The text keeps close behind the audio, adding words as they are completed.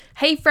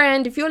Hey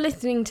friend, if you're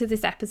listening to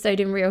this episode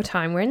in real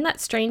time, we're in that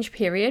strange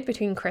period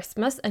between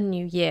Christmas and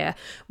New Year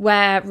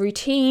where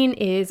routine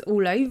is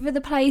all over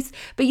the place,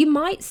 but you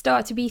might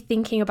start to be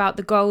thinking about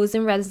the goals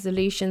and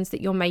resolutions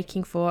that you're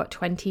making for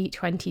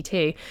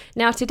 2022.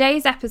 Now,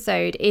 today's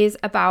episode is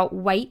about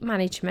weight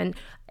management.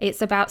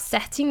 It's about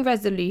setting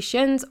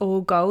resolutions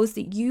or goals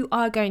that you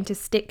are going to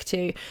stick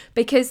to,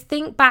 because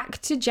think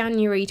back to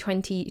January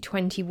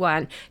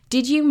 2021.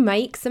 Did you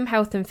make some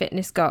health and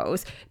fitness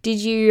goals?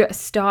 Did you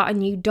start a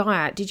new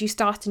diet? Did you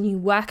start a new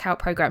workout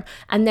program?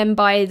 And then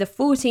by the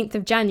 14th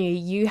of January,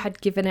 you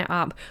had given it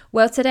up.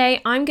 Well,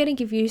 today I'm going to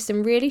give you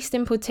some really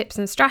simple tips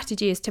and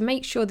strategies to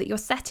make sure that you're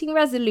setting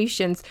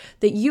resolutions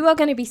that you are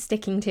going to be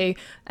sticking to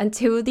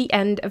until the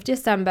end of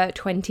December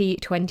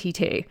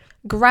 2022.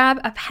 Grab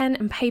a pen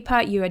and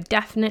paper, you are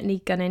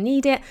definitely going to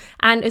need it.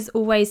 And as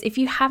always, if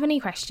you have any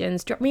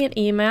questions, drop me an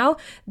email.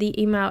 The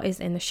email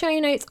is in the show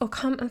notes, or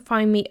come and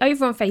find me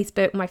over on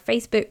Facebook. My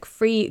Facebook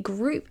free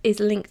group is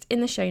linked in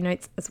the show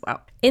notes as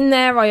well. In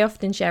there, I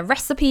often share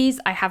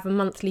recipes. I have a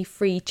monthly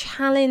free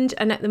challenge,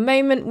 and at the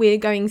moment we're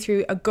going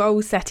through a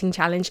goal setting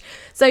challenge.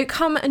 So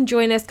come and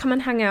join us, come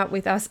and hang out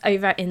with us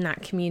over in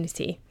that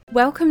community.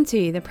 Welcome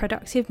to the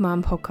Productive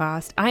Mum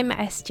podcast. I'm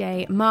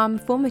SJ, mum,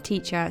 former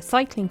teacher,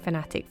 cycling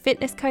fanatic,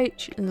 fitness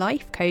coach,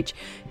 life coach,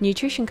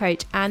 nutrition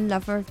coach, and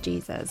lover of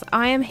Jesus.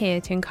 I am here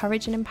to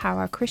encourage and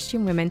empower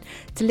Christian women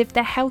to live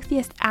their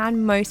healthiest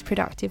and most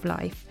productive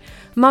life.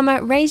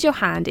 Mama, raise your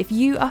hand if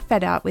you are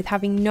fed up with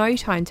having no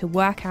time to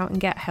work out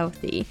and get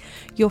healthy.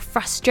 You're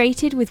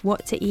frustrated with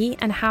what to eat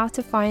and how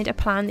to find a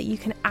plan that you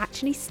can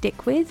actually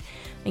stick with,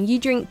 and you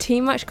drink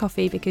too much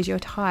coffee because you're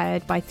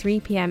tired by 3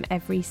 p.m.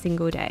 every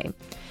single day.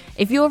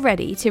 If you're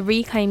ready to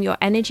reclaim your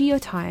energy, your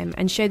time,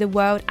 and show the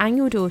world and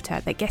your daughter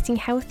that getting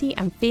healthy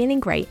and feeling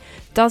great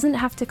doesn't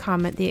have to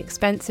come at the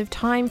expense of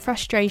time,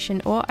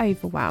 frustration, or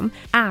overwhelm,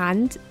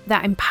 and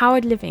that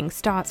empowered living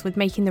starts with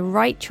making the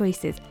right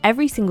choices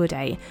every single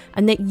day,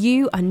 and that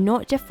you are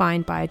not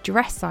defined by a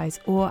dress size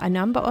or a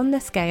number on the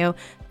scale,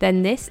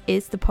 then this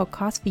is the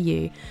podcast for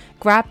you.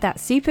 Grab that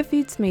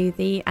superfood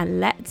smoothie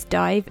and let's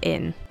dive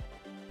in.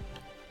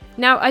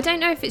 Now, I don't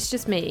know if it's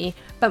just me,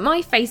 but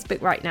my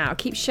Facebook right now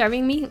keeps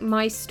showing me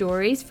my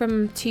stories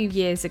from 2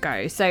 years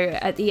ago. So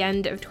at the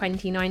end of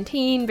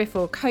 2019,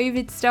 before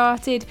COVID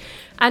started.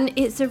 And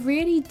it's a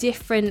really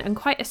different and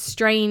quite a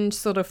strange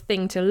sort of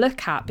thing to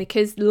look at,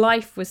 because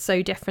life was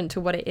so different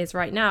to what it is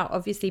right now,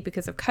 obviously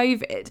because of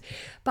COVID.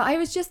 But I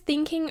was just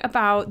thinking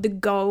about the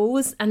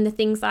goals and the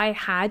things I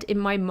had in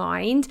my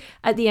mind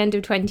at the end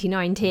of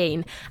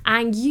 2019.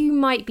 And you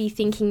might be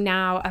thinking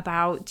now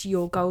about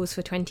your goals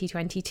for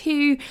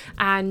 2022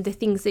 and the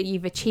things that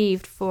you've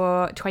achieved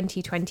for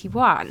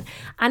 2021.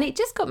 And it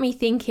just got me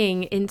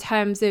thinking in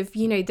terms of,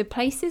 the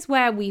places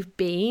where we've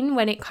been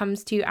when it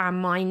comes to our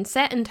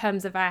mindset in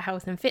terms of our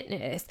health and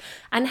fitness,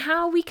 and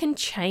how we can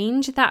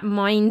change that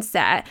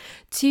mindset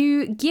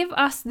to give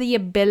us the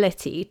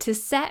ability to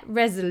set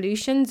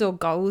resolutions or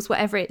goals,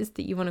 whatever it is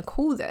that you want to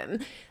call them,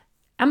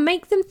 and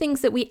make them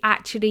things that we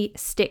actually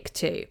stick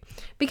to.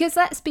 Because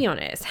let's be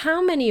honest,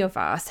 how many of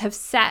us have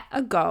set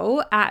a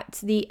goal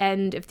at the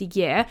end of the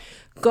year,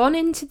 gone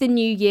into the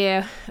new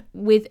year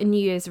with a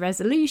New Year's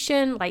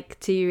resolution, like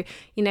to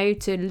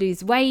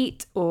lose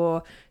weight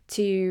or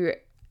to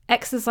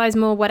exercise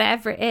more,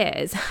 whatever it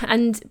is.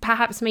 And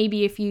perhaps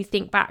maybe if you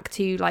think back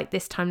to like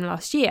this time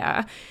last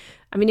year,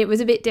 it was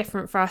a bit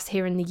different for us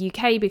here in the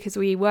UK because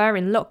we were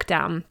in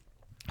lockdown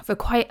for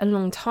quite a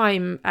long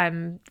time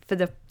for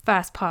the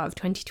first part of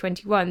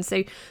 2021.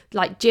 So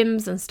like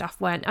gyms and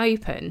stuff weren't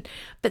open.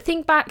 But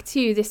think back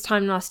to this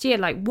time last year,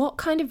 like what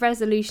kind of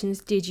resolutions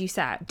did you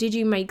set? Did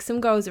you make some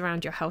goals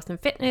around your health and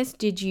fitness?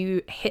 Did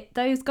you hit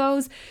those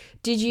goals?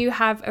 Did you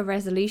have a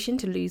resolution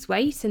to lose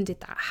weight, and did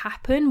that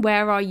happen?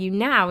 Where are you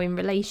now in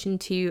relation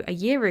to a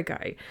year ago?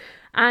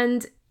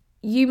 And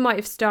you might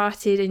have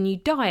started a new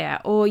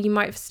diet, or you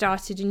might have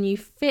started a new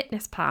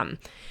fitness plan.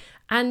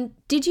 And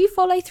did you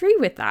follow through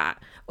with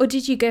that, or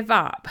did you give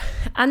up?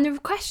 And the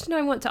question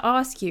I want to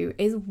ask you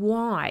is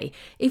why?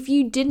 If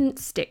you didn't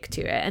stick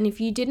to it and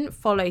if you didn't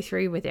follow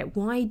through with it,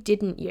 why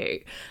didn't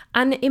you?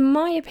 And in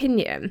my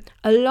opinion,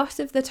 a lot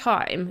of the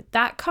time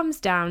that comes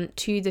down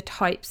to the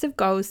types of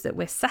goals that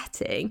we're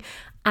setting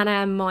and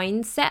our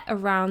mindset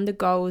around the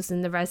goals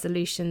and the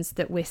resolutions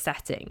that we're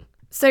setting.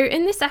 So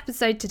in this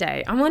episode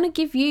today, I want to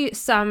give you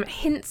some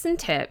hints and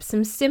tips,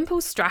 some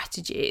simple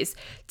strategies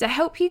to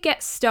help you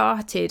get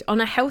started on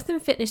a health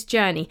and fitness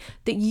journey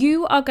that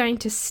you are going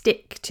to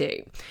stick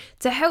to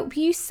help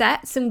you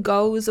set some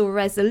goals or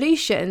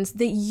resolutions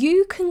that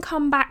you can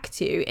come back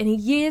to in a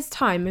year's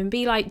time and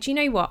be like, do you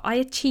know what? I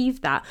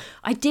achieved that.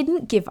 I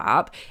didn't give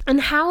up.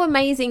 And how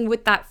amazing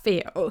would that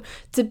feel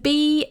to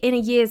be in a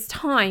year's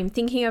time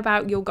thinking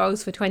about your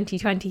goals for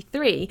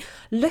 2023,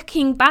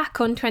 looking back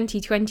on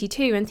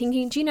 2022 and thinking,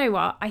 thinking, do you know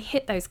what? I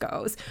hit those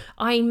goals.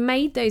 I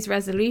made those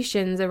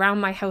resolutions around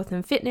my health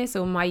and fitness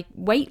or my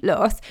weight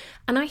loss,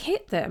 and I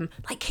hit them.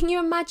 Like, can you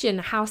imagine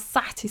how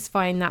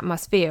satisfying that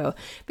must feel?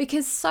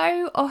 Because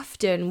so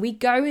often we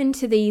go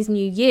into these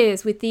new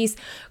years with these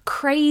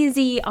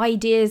crazy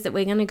ideas that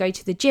we're going to go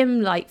to the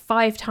gym like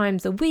 5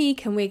 times a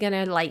week, and we're going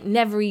to like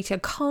never eat a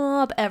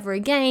carb ever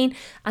again.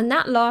 And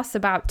that lasts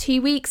about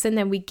 2 weeks, and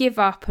then we give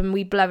up and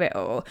we blow it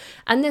all.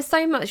 And there's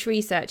so much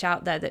research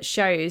out there that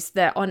shows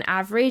that on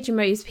average,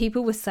 most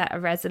people will set a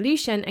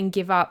resolution and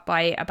give up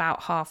by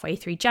about halfway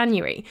through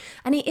January.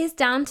 And it is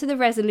down to the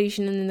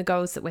resolution and the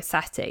goals that we're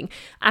setting.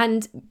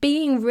 And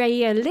being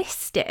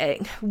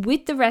realistic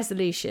with the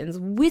resolutions,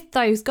 with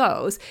those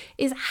goals,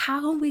 is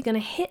how we're going to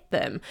hit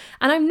them.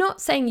 And I'm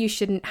not saying you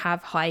shouldn't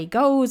have high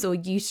goals or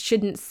you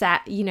shouldn't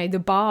set,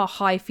 the bar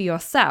high for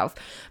yourself.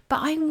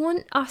 But I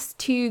want us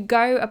to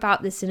go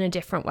about this in a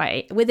different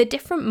way, with a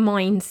different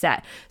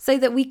mindset, so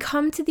that we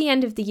come to the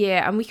end of the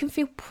year and we can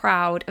feel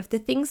proud of the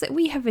things that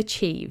we have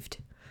achieved.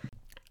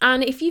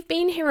 And if you've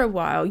been here a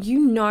while, you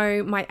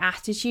know my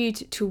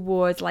attitude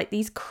towards like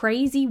these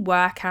crazy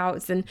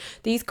workouts and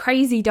these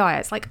crazy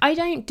diets. Like, I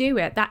don't do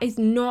it. That is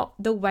not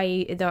the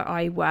way that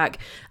I work.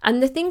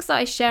 And the things that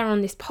I share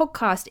on this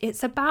podcast,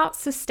 it's about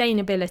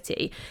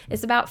sustainability.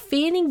 It's about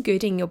feeling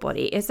good in your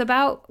body. It's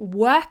about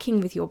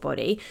working with your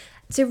body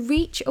to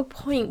reach a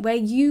point where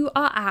you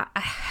are at a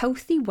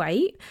healthy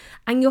weight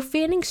and you're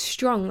feeling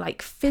strong,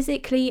 like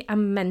physically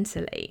and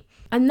mentally.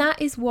 And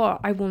that is what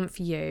I want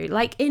for you.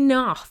 Like,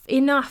 enough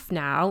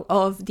now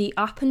of the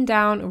up and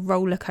down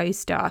roller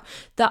coaster,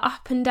 the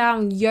up and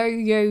down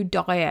yo-yo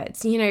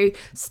diets,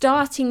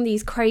 starting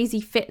these crazy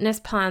fitness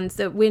plans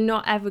that we're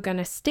not ever going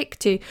to stick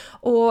to,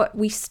 or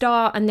we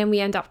start and then we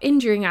end up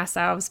injuring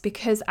ourselves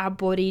because our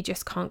body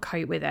just can't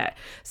cope with it.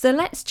 So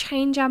let's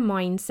change our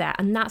mindset,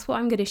 and that's what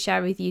I'm going to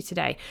share with you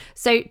today.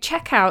 So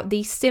check out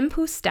these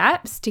simple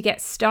steps to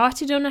get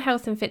started on a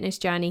health and fitness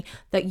journey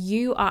that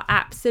you are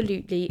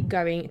absolutely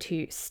going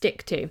to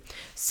stick to.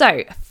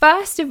 So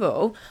first of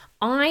all,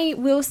 I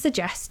will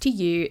suggest to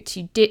you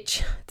to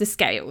ditch the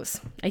scales,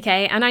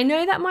 okay? And I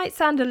know that might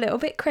sound a little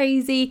bit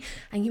crazy,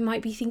 and you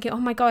might be thinking, oh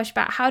my gosh,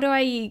 but how do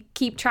I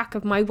keep track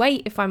of my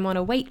weight if I'm on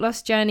a weight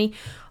loss journey?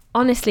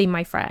 Honestly,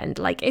 my friend,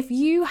 like, if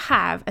you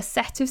have a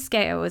set of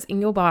scales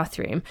in your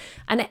bathroom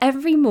and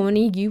every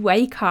morning you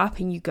wake up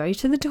and you go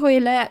to the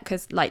toilet,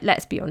 because, like,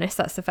 let's be honest,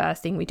 that's the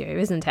first thing we do,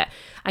 isn't it?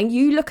 And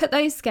you look at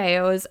those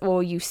scales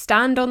or you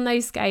stand on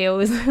those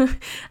scales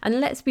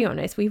and let's be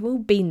honest, we've all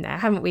been there,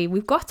 haven't we?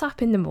 We've got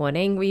up in the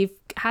morning, we've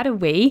had a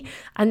wee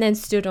and then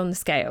stood on the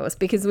scales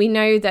because we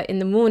know that in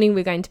the morning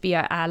we're going to be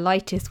at our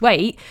lightest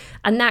weight,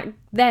 and that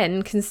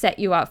then can set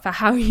you up for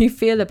how you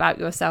feel about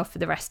yourself for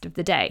the rest of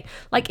the day.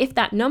 Like, if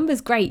that number's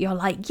great, you're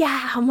like,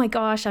 yeah, oh my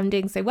gosh, I'm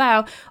doing so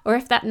well. Or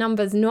if that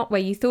number's not where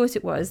you thought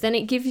it was, then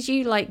it gives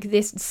you like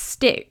this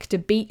stick to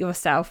beat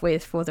yourself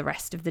with for the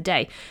rest of the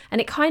day.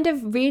 And it kind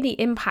of really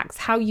impacts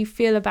how you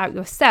feel about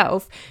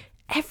yourself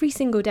every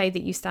single day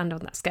that you stand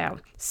on that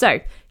scale. So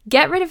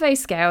get rid of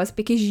those scales,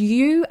 because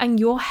you and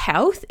your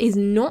health is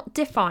not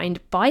defined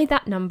by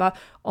that number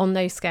on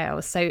those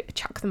scales. So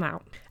chuck them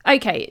out.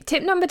 Okay,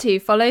 tip number 2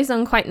 follows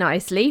on quite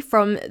nicely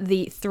from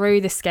the throw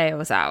the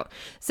scales out.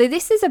 So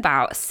this is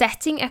about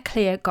setting a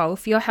clear goal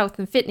for your health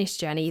and fitness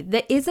journey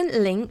that isn't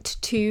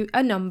linked to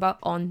a number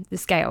on the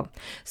scale.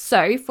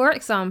 So, for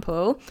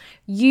example,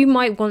 you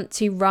might want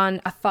to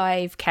run a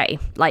 5K,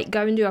 like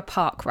go and do a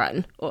park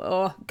run,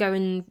 or go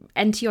and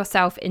enter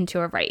yourself into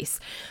a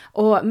race.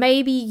 Or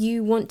maybe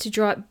you want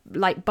to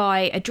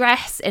buy a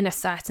dress in a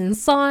certain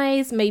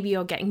size. Maybe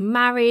you're getting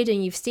married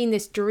and you've seen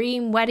this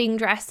dream wedding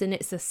dress and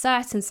it's a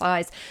certain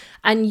size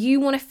and you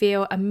want to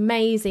feel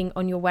amazing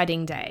on your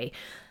wedding day.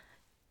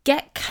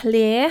 Get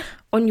clear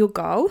on your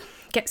goal.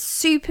 Get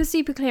super,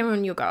 super clear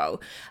on your goal.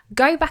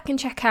 Go back and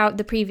check out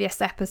the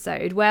previous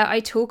episode where I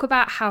talk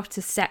about how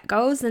to set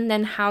goals and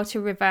then how to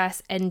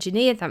reverse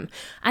engineer them.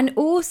 And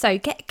also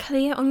get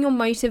clear on your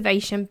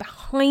motivation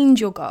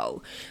behind your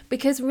goal.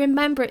 Because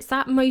remember, it's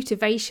that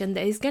motivation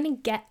that is going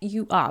to get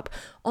you up.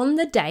 On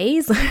the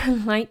days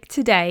like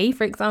today,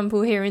 for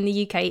example, here in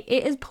the UK,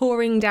 it is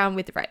pouring down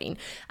with rain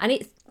and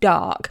it's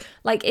dark.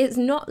 Like, it's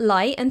not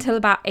light until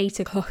about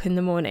 8 o'clock in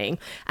the morning.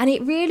 And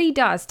it really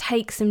does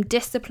take some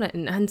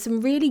discipline and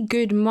some really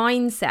good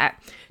mindset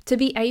to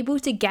be able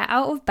to get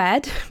out of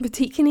bed,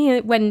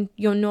 particularly when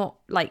you're not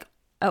like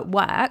at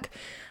work,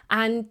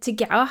 and to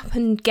get up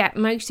and get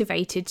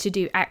motivated to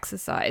do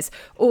exercise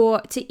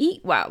or to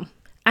eat well.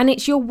 And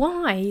it's your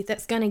why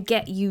that's going to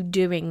get you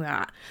doing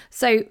that.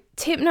 So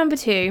tip number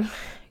 2,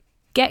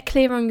 get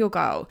clear on your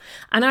goal.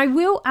 And I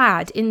will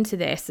add into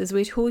this, as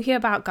we're talking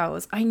about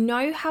goals, I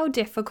know how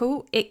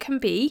difficult it can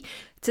be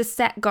to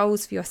set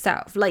goals for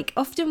yourself. Like,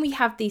 often we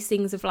have these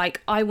things of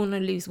like, I want to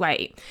lose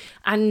weight,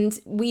 and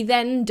we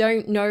then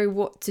don't know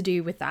what to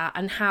do with that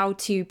and how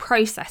to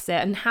process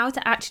it and how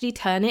to actually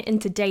turn it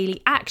into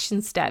daily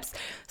action steps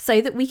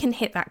so that we can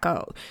hit that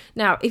goal.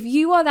 Now, if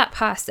you are that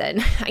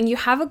person and you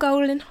have a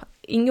goal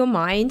in your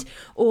mind,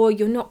 or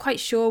you're not quite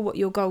sure what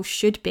your goal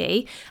should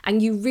be,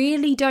 and you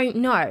really don't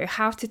know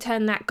how to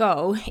turn that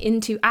goal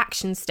into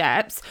action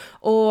steps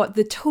or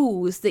the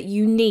tools that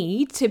you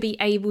need to be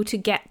able to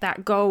get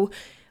that goal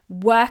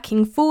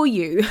working for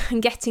you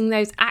and getting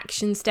those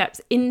action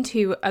steps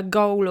into a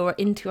goal or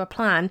into a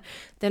plan,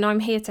 then I'm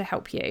here to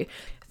help you.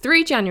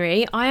 Through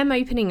January, I am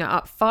opening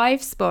up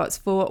 5 spots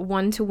for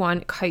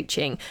one-to-one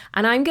coaching,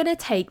 and I'm going to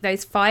take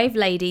those 5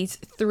 ladies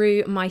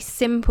through my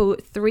simple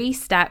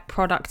 3-step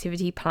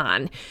productivity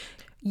plan.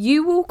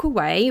 You walk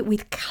away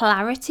with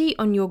clarity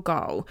on your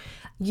goal.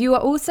 You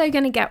are also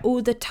going to get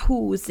all the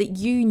tools that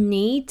you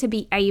need to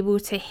be able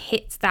to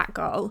hit that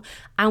goal.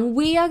 And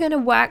we are going to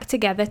work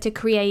together to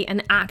create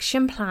an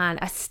action plan,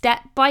 a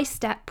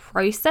step-by-step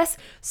process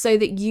so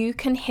that you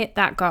can hit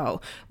that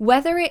goal.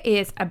 Whether it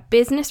is a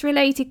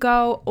business-related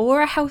goal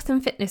or a health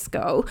and fitness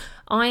goal,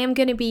 I am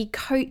going to be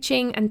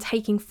coaching and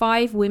taking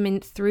 5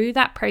 women through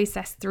that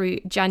process through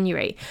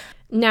January.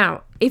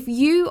 Now, if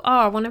you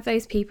are one of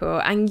those people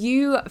and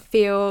you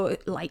feel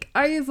like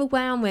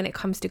overwhelmed when it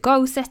comes to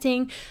goal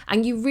setting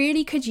and you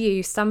really could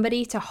use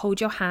somebody to hold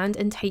your hand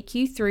and take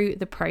you through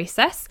the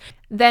process,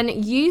 then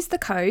use the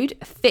code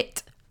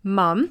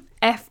FITMUM,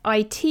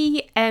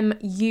 FITMUM,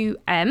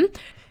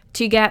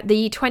 to get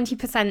the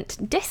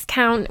 20%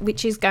 discount,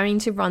 which is going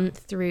to run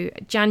through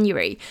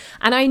January.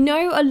 And I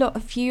know a lot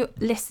of you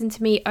listen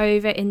to me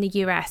over in the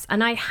US,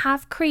 and I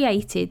have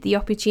created the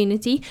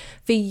opportunity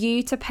for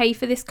you to pay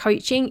for this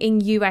coaching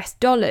in US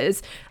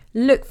dollars.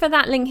 Look for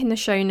that link in the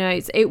show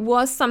notes. It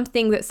was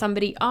something that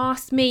somebody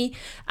asked me,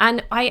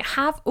 and I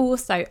have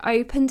also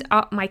opened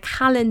up my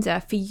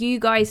calendar for you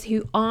guys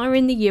who are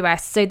in the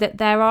US so that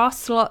there are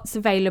slots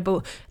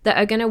available that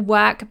are going to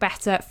work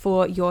better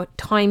for your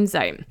time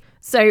zone.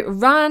 So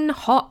run,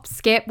 hop,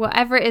 skip,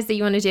 whatever it is that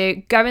you want to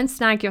do, go and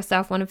snag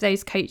yourself one of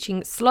those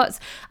coaching slots.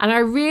 And I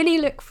really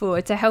look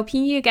forward to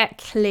helping you get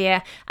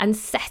clear and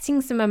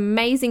setting some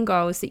amazing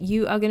goals that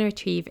you are going to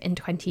achieve in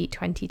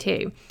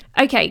 2022.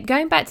 Okay,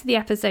 going back to the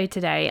episode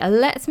today,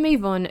 let's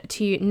move on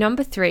to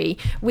number 3,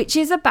 which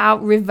is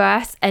about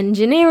reverse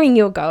engineering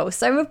your goals.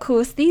 So of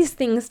course, these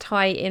things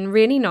tie in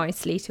really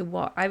nicely to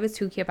what I was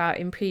talking about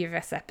in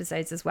previous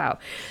episodes as well.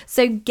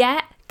 So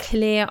get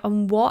clear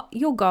on what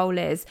your goal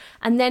is,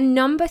 and then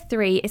number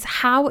 3 is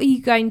how are you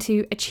going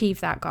to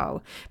achieve that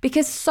goal,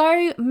 because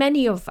so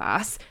many of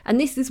us, and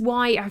this is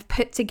why I've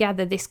put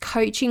together this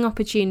coaching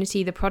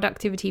opportunity, the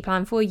productivity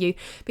plan for you,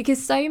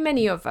 because so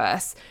many of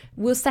us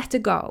will set a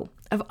goal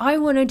of I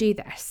want to do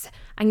this,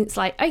 and it's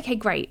like, okay,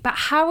 great, but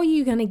how are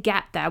you going to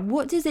get there?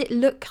 What does it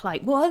look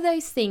like? What are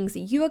those things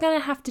that you are going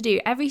to have to do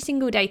every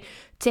single day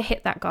to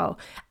hit that goal?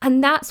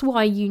 And that's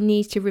why you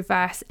need to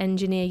reverse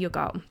engineer your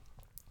goal.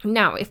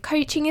 Now, if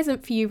coaching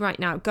isn't for you right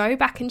now, go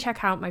back and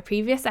check out my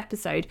previous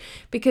episode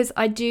because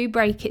I do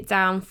break it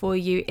down for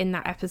you in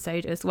that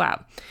episode as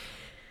well.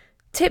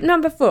 Tip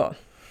number 4.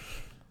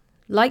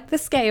 Like the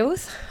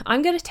scales,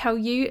 I'm going to tell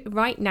you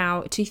right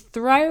now to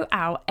throw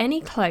out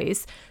any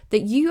clothes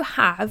that you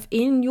have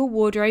in your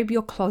wardrobe,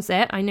 your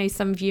closet. I know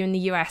some of you in the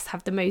US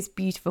have the most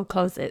beautiful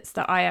closets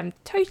that I am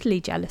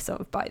totally jealous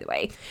of, by the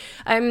way.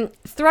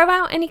 Throw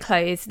out any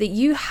clothes that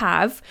you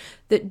have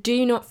that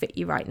do not fit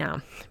you right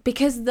now,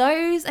 because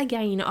those,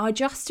 again, are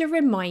just a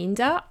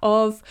reminder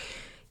of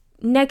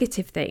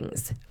negative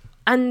things.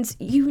 And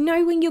you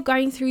know, when you're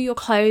going through your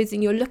clothes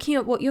and you're looking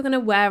at what you're going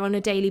to wear on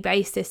a daily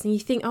basis and you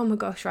think, oh my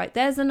gosh, right,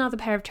 there's another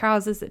pair of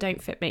trousers that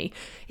don't fit me.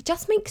 It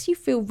just makes you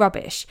feel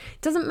rubbish.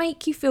 It doesn't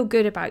make you feel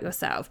good about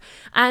yourself.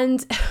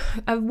 And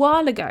a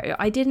while ago,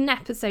 I did an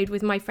episode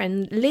with my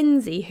friend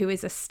Lindsay, who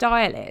is a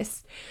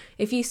stylist.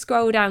 If you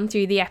scroll down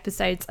through the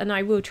episodes, and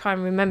I will try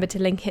and remember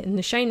to link it in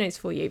the show notes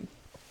for you,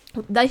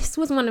 this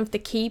was one of the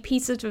key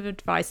pieces of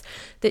advice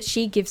that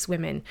she gives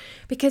women,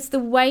 because the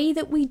way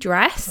that we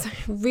dress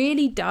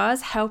really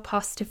does help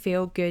us to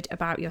feel good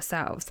about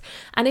yourselves.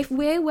 And if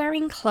we're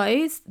wearing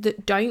clothes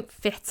that don't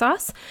fit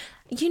us,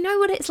 you know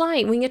what it's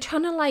like when you're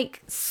trying to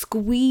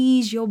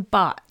squeeze your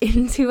butt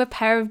into a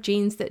pair of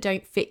jeans that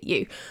don't fit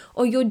you,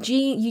 or you do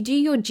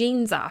your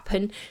jeans up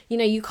and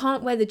you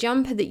can't wear the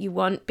jumper that you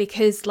want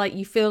because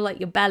you feel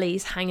like your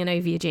belly's hanging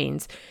over your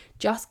jeans.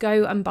 Just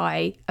go and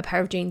buy a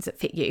pair of jeans that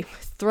fit you.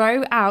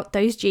 Throw out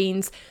those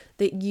jeans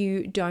that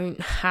you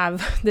don't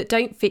have, that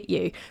don't fit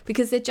you,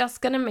 because they're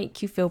just going to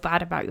make you feel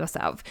bad about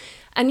yourself.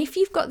 And if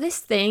you've got this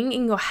thing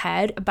in your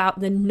head about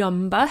the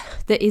number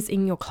that is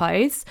in your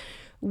clothes,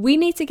 we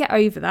need to get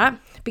over that,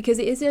 because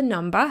it is a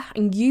number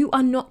and you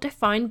are not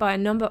defined by a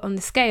number on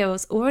the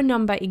scales or a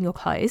number in your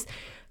clothes.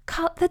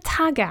 Cut the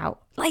tag out.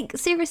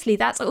 Seriously,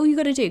 that's all you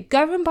got to do.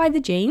 Go and buy the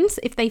jeans.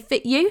 If they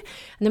fit you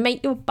and they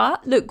make your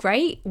butt look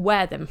great,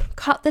 wear them.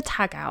 Cut the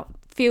tag out.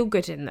 Feel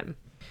good in them.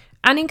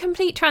 And in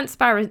complete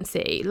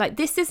transparency,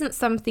 this isn't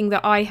something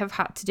that I have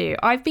had to do.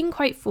 I've been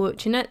quite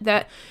fortunate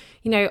that,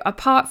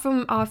 apart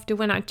from after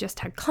when I just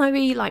had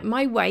Chloe,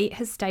 my weight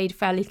has stayed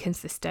fairly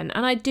consistent.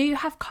 And I do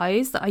have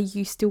clothes that I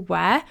used to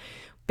wear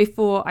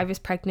before I was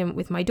pregnant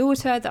with my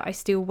daughter that I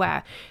still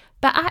wear.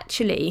 But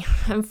actually,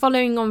 and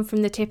following on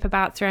from the tip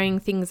about throwing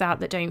things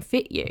out that don't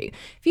fit you,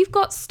 if you've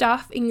got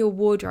stuff in your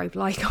wardrobe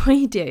like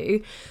I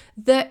do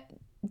that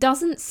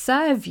doesn't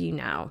serve you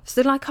now,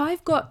 so like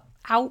I've got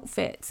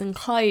outfits and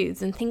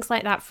clothes and things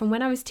like that from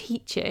when I was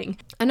teaching,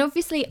 and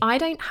obviously I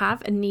don't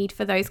have a need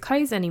for those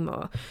clothes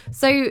anymore.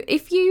 So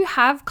if you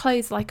have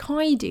clothes like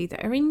I do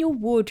that are in your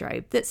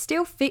wardrobe that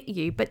still fit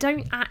you but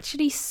don't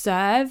actually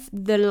serve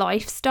the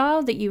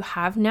lifestyle that you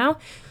have now,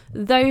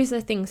 those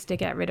are things to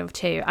get rid of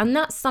too. And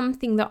that's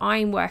something that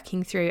I'm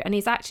working through, and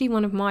is actually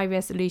one of my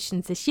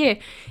resolutions this year,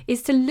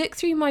 is to look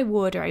through my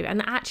wardrobe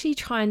and actually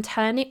try and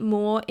turn it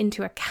more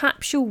into a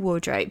capsule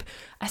wardrobe,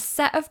 a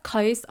set of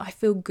clothes I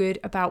feel good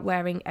about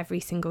wearing every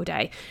single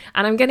day.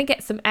 And I'm going to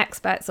get some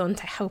experts on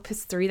to help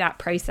us through that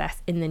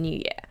process in the new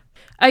year.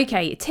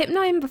 Okay, tip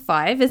number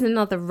 5 is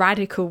another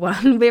radical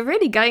one. We're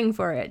really going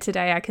for it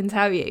today, I can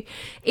tell you.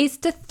 Is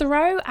to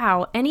throw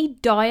out any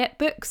diet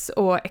books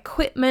or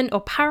equipment or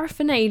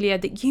paraphernalia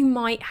that you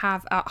might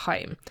have at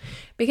home.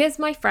 Because,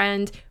 my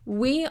friend,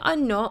 we are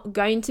not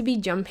going to be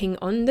jumping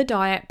on the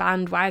diet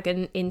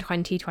bandwagon in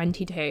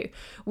 2022.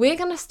 We're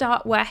going to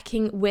start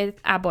working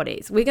with our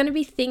bodies. We're going to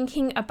be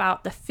thinking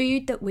about the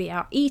food that we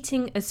are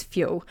eating as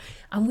fuel.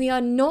 And we are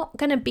not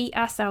going to beat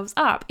ourselves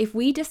up if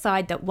we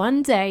decide that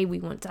one day we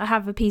want to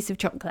have a piece of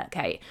chocolate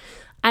cake.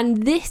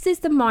 And this is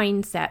the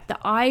mindset that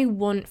I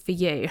want for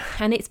you.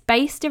 And it's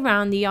based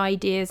around the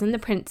ideas and the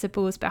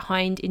principles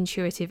behind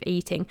intuitive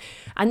eating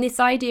and this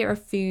idea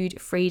of food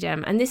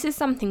freedom. And this is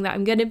something that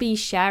I'm going to be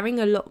sharing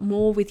a lot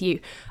more with you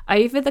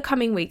over the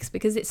coming weeks,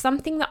 because it's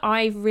something that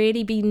I've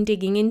really been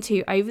digging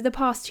into over the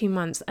past 2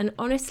 months. And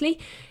honestly,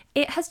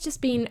 it has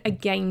just been a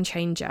game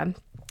changer.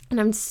 And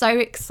I'm so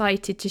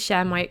excited to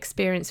share my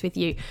experience with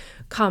you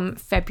come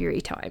February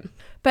time.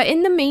 But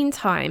in the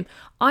meantime,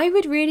 I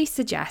would really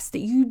suggest that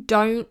you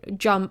don't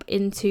jump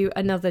into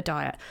another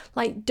diet.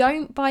 Like,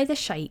 don't buy the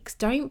shakes,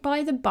 don't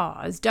buy the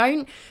bars,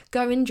 don't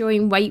go and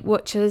join Weight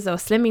Watchers or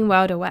Slimming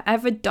World or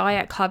whatever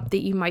diet club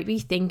that you might be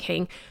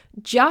thinking.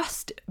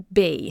 Just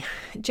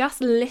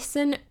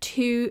listen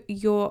to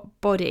your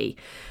body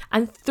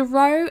and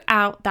throw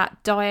out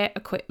that diet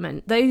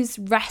equipment, those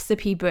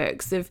recipe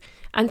books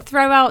and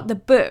throw out the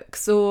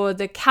books or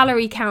the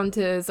calorie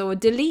counters, or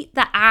delete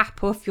the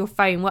app off your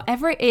phone,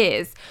 whatever it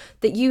is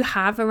that you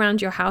have around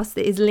your house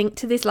that is linked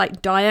to this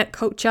like diet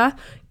culture.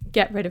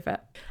 Get rid of it.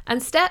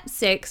 And step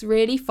 6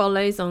 really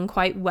follows on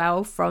quite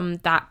well from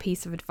that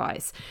piece of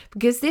advice,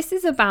 because this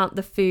is about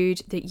the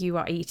food that you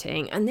are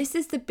eating. And this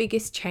is the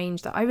biggest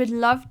change that I would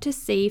love to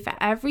see for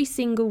every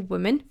single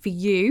woman, for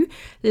you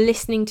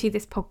listening to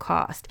this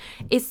podcast,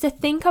 is to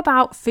think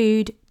about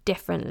food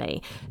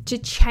differently, to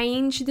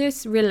change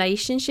this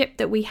relationship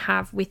that we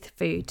have with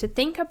food, to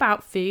think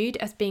about food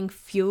as being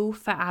fuel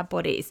for our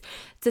bodies,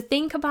 to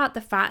think about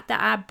the fact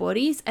that our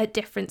bodies at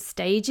different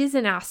stages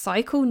in our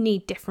cycle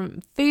need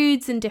different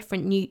foods and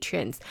different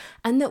nutrients,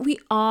 and that we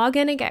are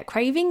going to get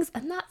cravings,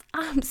 and that's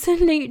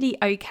absolutely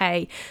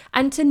okay.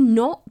 And to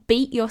not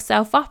beat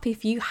yourself up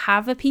if you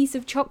have a piece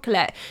of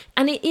chocolate.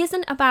 And it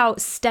isn't about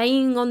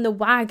staying on the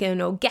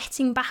wagon or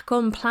getting back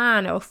on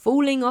plan or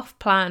falling off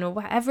plan or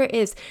whatever it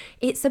is.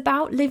 It's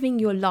about living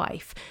your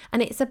life,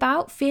 and it's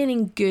about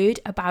feeling good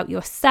about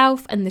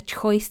yourself and the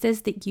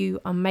choices that you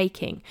are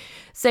making.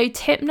 So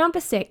tip number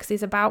 6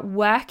 is about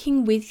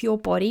working with your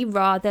body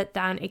rather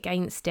than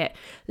against it.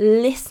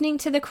 Listening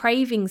to the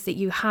cravings that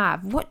you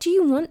have. What do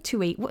you want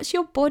to eat? What's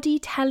your body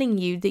telling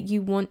you that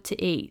you want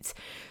to eat?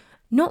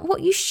 Not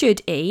what you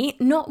should eat,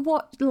 not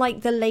what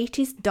like the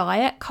latest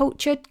diet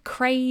culture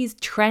craze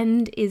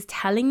trend is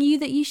telling you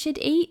that you should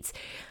eat.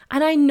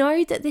 And I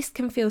know that this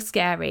can feel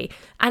scary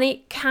and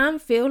it can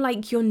feel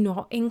like you're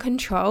not in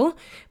control.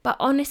 But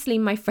honestly,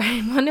 my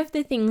friend, one of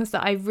the things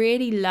that I've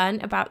really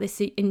learned about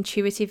this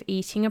intuitive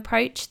eating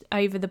approach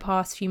over the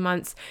past few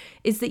months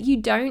is that you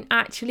don't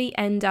actually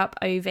end up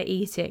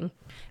overeating.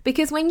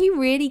 Because when you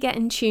really get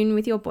in tune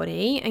with your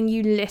body and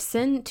you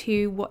listen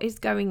to what is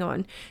going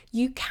on,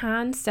 you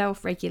can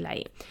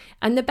self-regulate.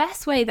 And the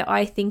best way that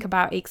I think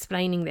about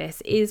explaining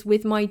this is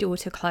with my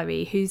daughter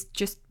Chloe, who's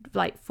just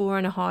like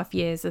 4.5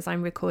 years as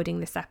I'm recording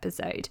this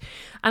episode.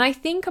 And I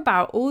think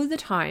about all the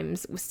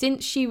times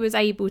since she was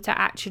able to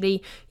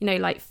actually,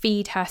 like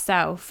feed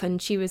herself,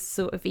 and she was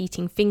sort of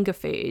eating finger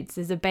foods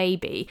as a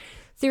baby.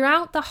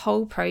 Throughout the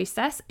whole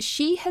process,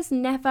 she has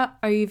never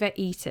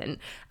overeaten,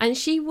 and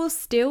she will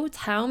still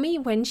tell me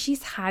when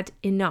she's had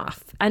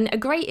enough. And a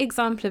great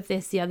example of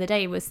this the other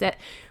day was that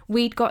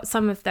we'd got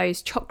some of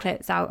those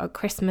chocolates out at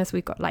Christmas.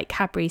 We've got like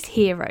Cadbury's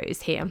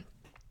Heroes here.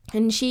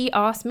 And she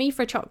asked me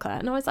for a chocolate,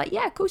 and I was like,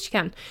 yeah, of course you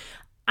can.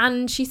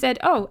 And she said,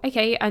 oh,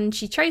 okay. And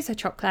she chose her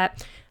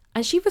chocolate.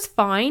 And she was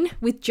fine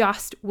with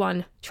just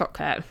one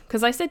chocolate.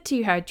 Because I said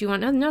to her, do you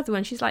want another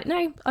one? She's like,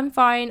 no, I'm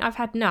fine. I've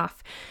had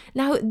enough.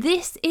 Now,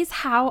 this is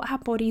how our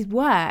bodies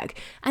work.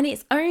 And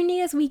it's only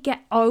as we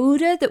get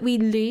older that we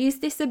lose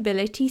this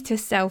ability to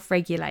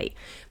self-regulate,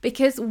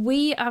 because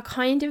we are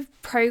kind of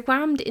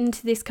programmed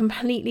into this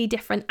completely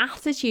different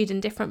attitude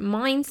and different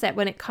mindset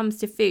when it comes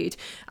to food.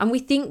 And we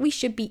think we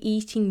should be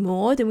eating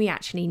more than we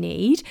actually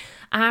need.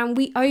 And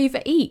we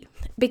overeat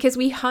because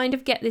we kind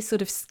of get this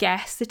sort of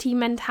scarcity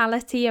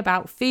mentality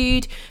about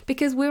food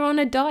because we're on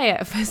a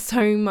diet for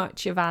so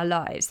much of our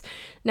lives.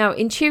 Now,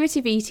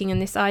 intuitive eating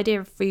and this idea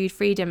of food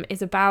freedom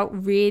is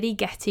about really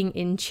getting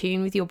in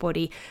tune with your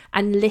body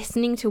and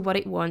listening to what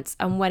it wants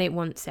and when it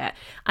wants it.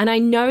 And I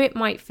know it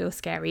might feel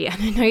scary,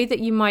 and I know that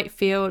you might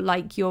feel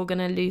like you're going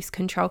to lose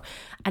control,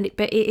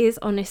 but it is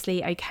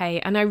honestly okay.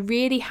 And I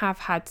really have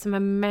had some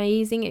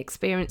amazing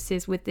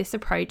experiences with this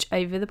approach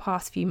over the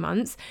past few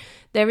months.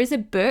 There is a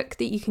book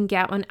that you can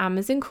get on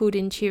Amazon called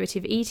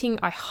Intuitive Eating.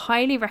 I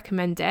highly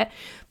recommend it,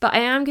 but I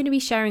am going to be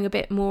sharing a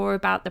bit more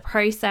about the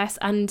process.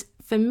 And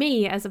for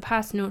me as a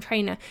personal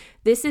trainer,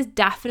 this is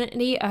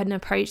definitely an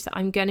approach that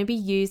I'm going to be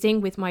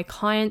using with my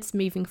clients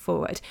moving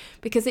forward,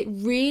 because it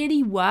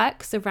really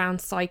works around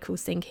cycle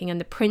syncing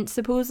and the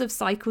principles of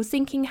cycle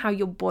syncing, how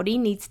your body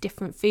needs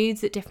different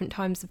foods at different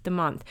times of the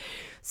month.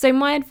 So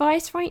my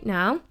advice right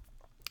now,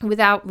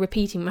 without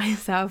repeating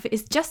myself,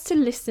 is just to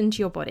listen to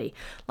your body.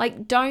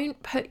 Like,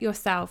 don't put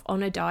yourself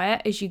on a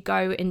diet as you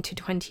go into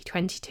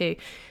 2022.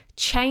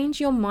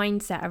 Change your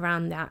mindset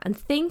around that and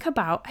think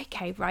about,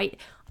 okay, right,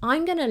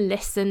 I'm going to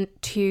listen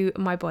to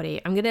my body.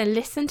 I'm going to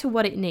listen to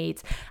what it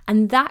needs.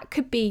 And that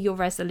could be your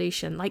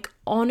resolution, like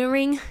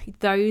honoring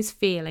those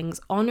feelings,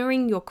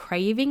 honoring your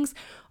cravings,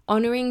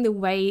 honoring the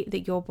way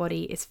that your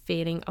body is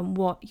feeling and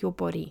what your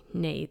body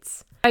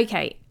needs.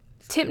 Okay.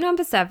 Tip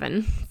number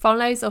 7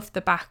 follows off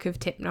the back of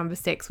tip number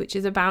 6, which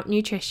is about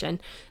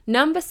nutrition.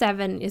 Number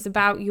 7 is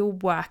about your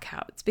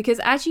workouts, because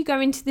as you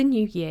go into the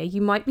new year, you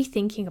might be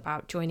thinking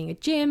about joining a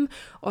gym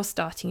or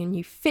starting a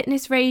new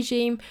fitness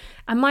regime.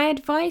 And my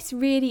advice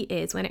really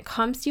is, when it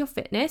comes to your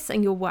fitness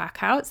and your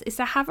workouts, is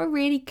to have a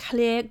really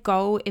clear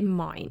goal in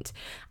mind.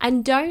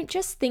 And don't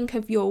just think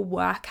of your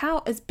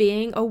workout as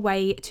being a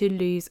way to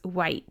lose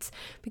weight,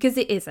 because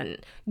it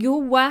isn't.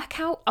 Your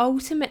workout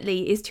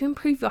ultimately is to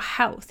improve your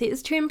health. It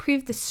is to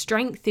improve the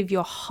strength of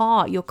your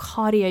heart, your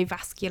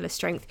cardiovascular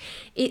strength.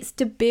 It's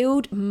to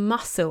build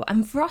muscle.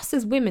 And for us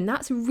as women,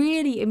 that's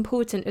really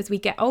important as we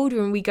get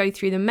older and we go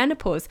through the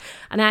menopause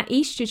and our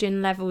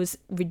estrogen levels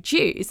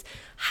reduce.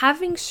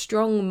 Having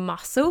strong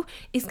muscle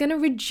is going to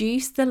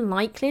reduce the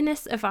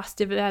likeliness of us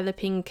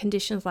developing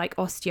conditions like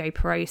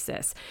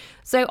osteoporosis.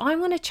 So I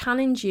want to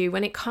challenge you,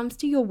 when it comes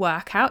to your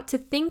workout, to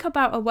think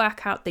about a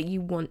workout that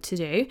you want to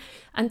do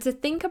and to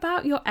think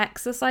about your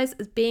exercise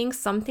as being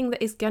something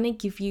that is going to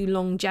give you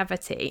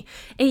longevity.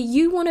 If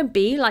you want to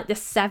be like the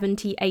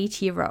 70,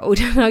 80-year-old,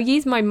 and I'll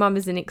use my mum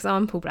as an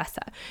example, bless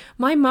her.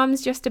 My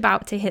mum's just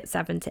about to hit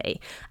 70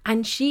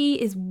 and she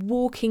is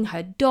walking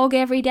her dog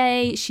every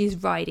day. She's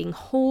riding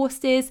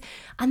horses,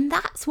 and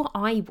that's what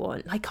I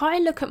want. Like, I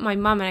look at my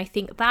mum and I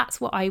think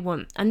that's what I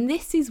want. And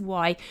this is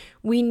why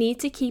we need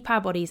to keep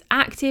our bodies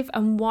active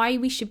and why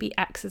we should be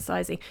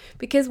exercising,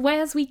 because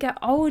as we get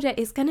older,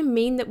 it's going to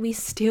mean that we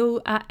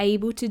still are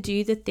able to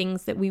do the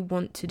things that we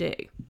want to do.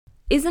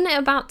 Isn't it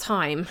about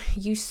time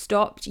you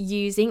stopped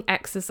using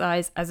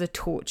exercise as a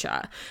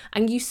torture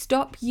and you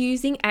stop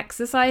using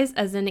exercise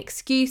as an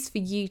excuse for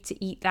you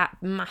to eat that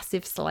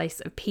massive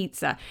slice of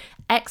pizza?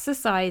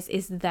 Exercise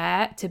is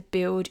there to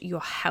build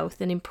your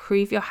health and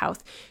improve your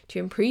health, to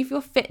improve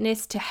your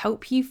fitness, to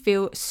help you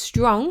feel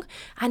strong,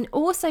 and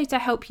also to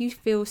help you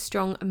feel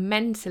strong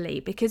mentally,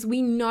 because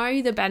we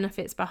know the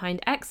benefits behind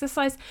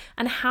exercise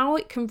and how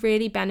it can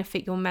really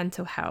benefit your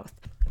mental health.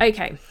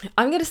 Okay,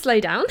 I'm going to slow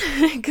down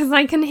because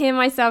I can hear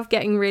myself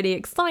getting really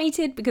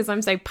excited because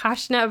I'm so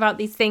passionate about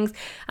these things,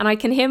 and I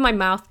can hear my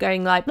mouth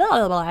going like blah,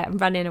 blah, blah,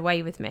 and running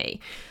away with me.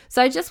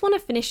 So I just want to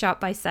finish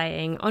up by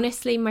saying,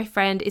 honestly, my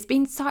friend, it's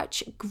been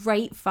such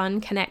great fun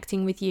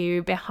connecting with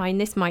you behind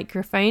this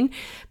microphone.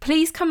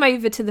 Please come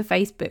over to the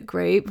Facebook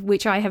group,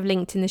 which I have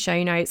linked in the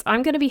show notes.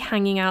 I'm going to be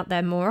hanging out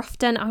there more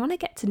often. I want to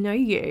get to know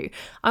you.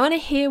 I want to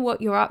hear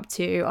what you're up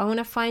to. I want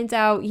to find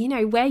out,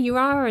 where you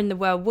are in the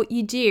world, what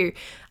you do.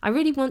 I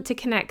really want to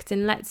connect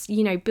and let's,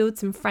 build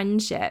some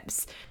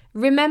friendships.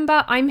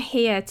 Remember, I'm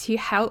here to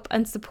help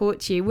and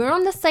support you. We're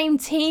on the same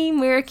team.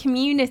 We're a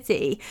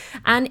community.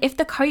 And if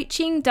the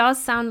coaching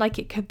does sound like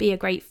it could be a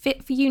great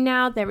fit for you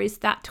now, there is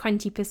that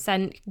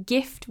 20%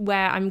 gift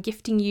where I'm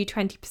gifting you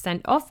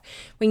 20% off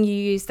when you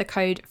use the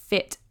code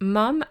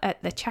FITMUM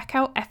at the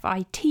checkout,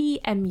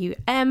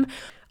 FITMUM.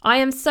 I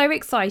am so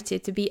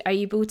excited to be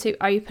able to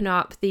open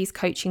up these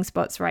coaching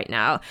spots right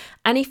now.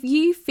 And if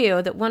you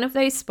feel that one of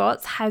those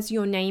spots has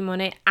your name on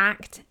it,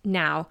 act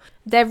now.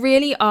 There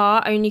really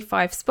are only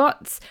 5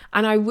 spots,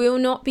 and I will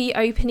not be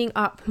opening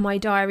up my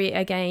diary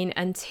again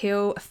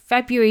until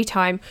February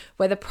time,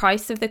 where the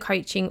price of the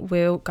coaching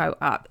will go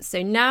up.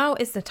 So now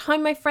is the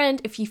time, my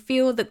friend. If you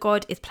feel that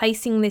God is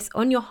placing this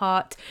on your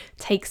heart,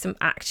 take some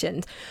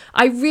action.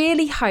 I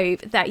really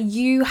hope that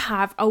you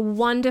have a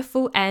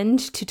wonderful end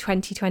to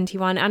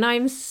 2021, and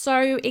I'm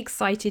so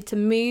excited to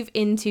move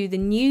into the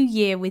new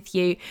year with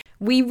you.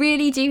 We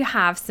really do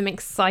have some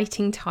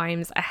exciting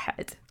times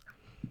ahead.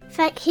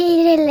 Thank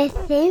you for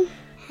listening.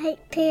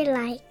 Hope you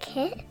like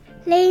it.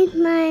 Leave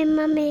my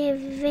mummy a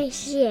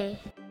review.